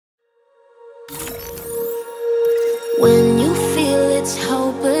When you feel it's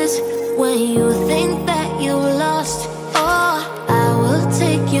hopeless, when you think that you lost, oh, I will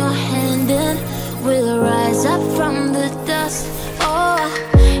take your hand and we'll rise up from the dust. Oh,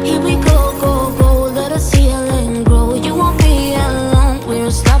 here we go, go, go, let us heal and grow. You won't be alone, we're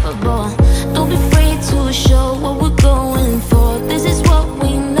unstoppable. Don't be afraid to show what we're going for. This is what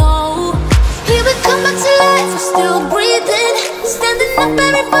we know. Here we come back to life, we're still breathing. Standing up,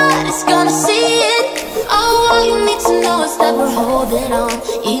 everybody's gonna see it. Oh, all you need to know is that we're holding on.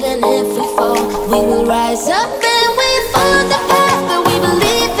 Even if we fall, we will rise up and we follow the path that we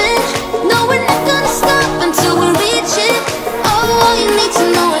believe in. No, we're not gonna stop until we reach it. Oh, all you need to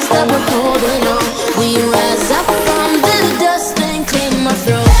know is that we're holding on. We rise up from the dust and clean my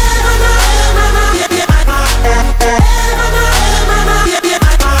throat.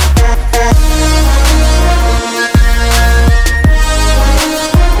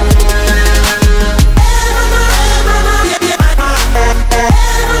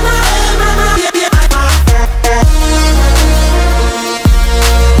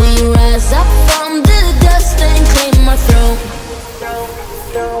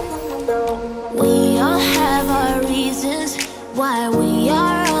 We all have our reasons why we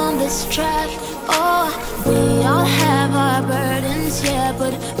are on this track. Oh, we all have our burdens, yeah,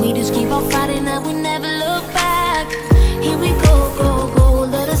 but we just keep on fighting and we never look back. Here we go, go, go,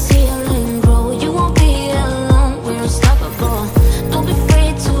 let us heal and grow. You won't be alone, we're unstoppable. Don't be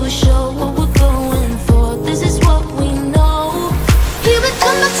afraid to show what we're going for. This is what we know. Here we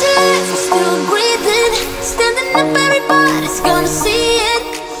come back to life, we're still breathing. Standing up, everybody's gonna see it.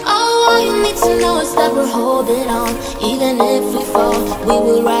 All you need to know is that we're holding on. Even if we fall, we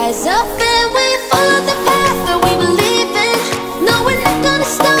will rise up and we follow the path that we believe in. No, we're not gonna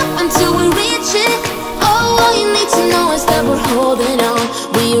stop until we reach it. All you need to know is that we're holding on.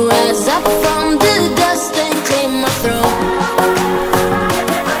 We rise up from the dust and clear my throat.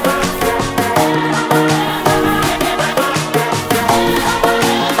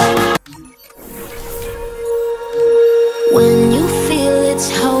 When you feel it's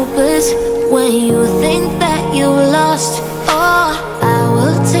hopeless, when you think that you lost, oh, I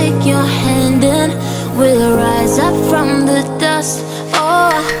will take your hand and we'll rise up from the dust.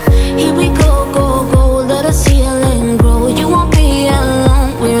 Oh, here we go, go, go, let us heal and grow. You won't be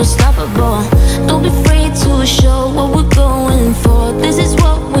alone, we're unstoppable. Don't be afraid to show what we're going for. This is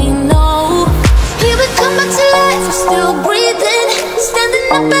what we know. Here we come back to life, we're still breathing. Standing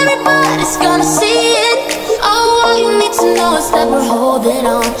up, everybody's gonna see it. All you need to know is that we're holding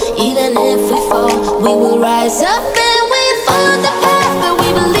on. Even if we fall, we will rise up and we follow the path that we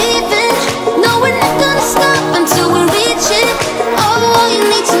believe in. No, we're not gonna stop until we reach it. All you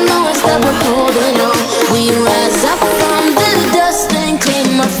need to know is that we're holding on. We rise up from the dust and clear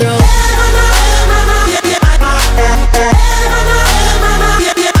my throat.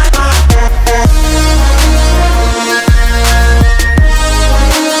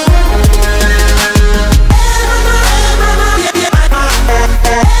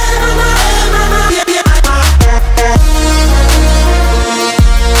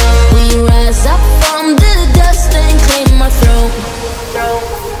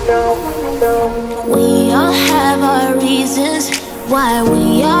 We all have our reasons why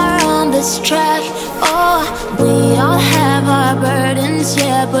we are on this track. Oh, we all have our burdens,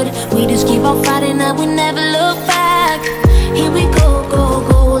 yeah, but we just keep on fighting and we never look back. Here we go, go,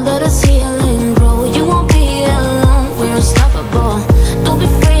 go, let us heal and grow. You won't be alone, we're unstoppable. Don't be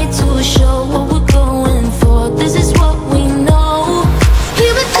afraid to show what we're going for. This is what we know.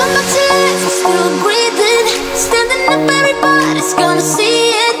 Here we come back to life, we're still breathing. Standing up, everybody's gonna see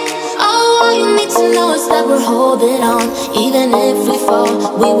it. All you need to know is that we're holding on. Even if we fall,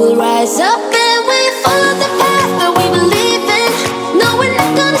 we will rise up and we follow the path that we believe in. No, we're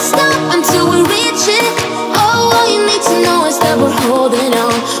not gonna stop until we reach it. All you need to know is that we're holding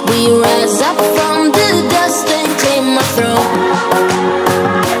on. We rise up from the dust and clear my throat.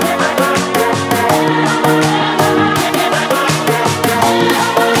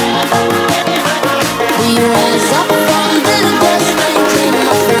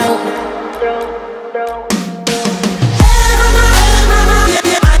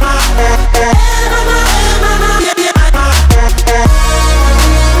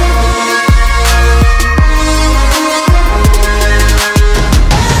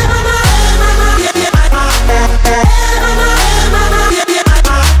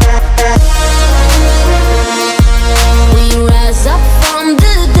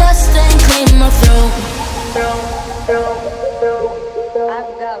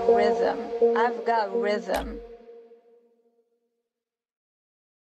 I've got rhythm.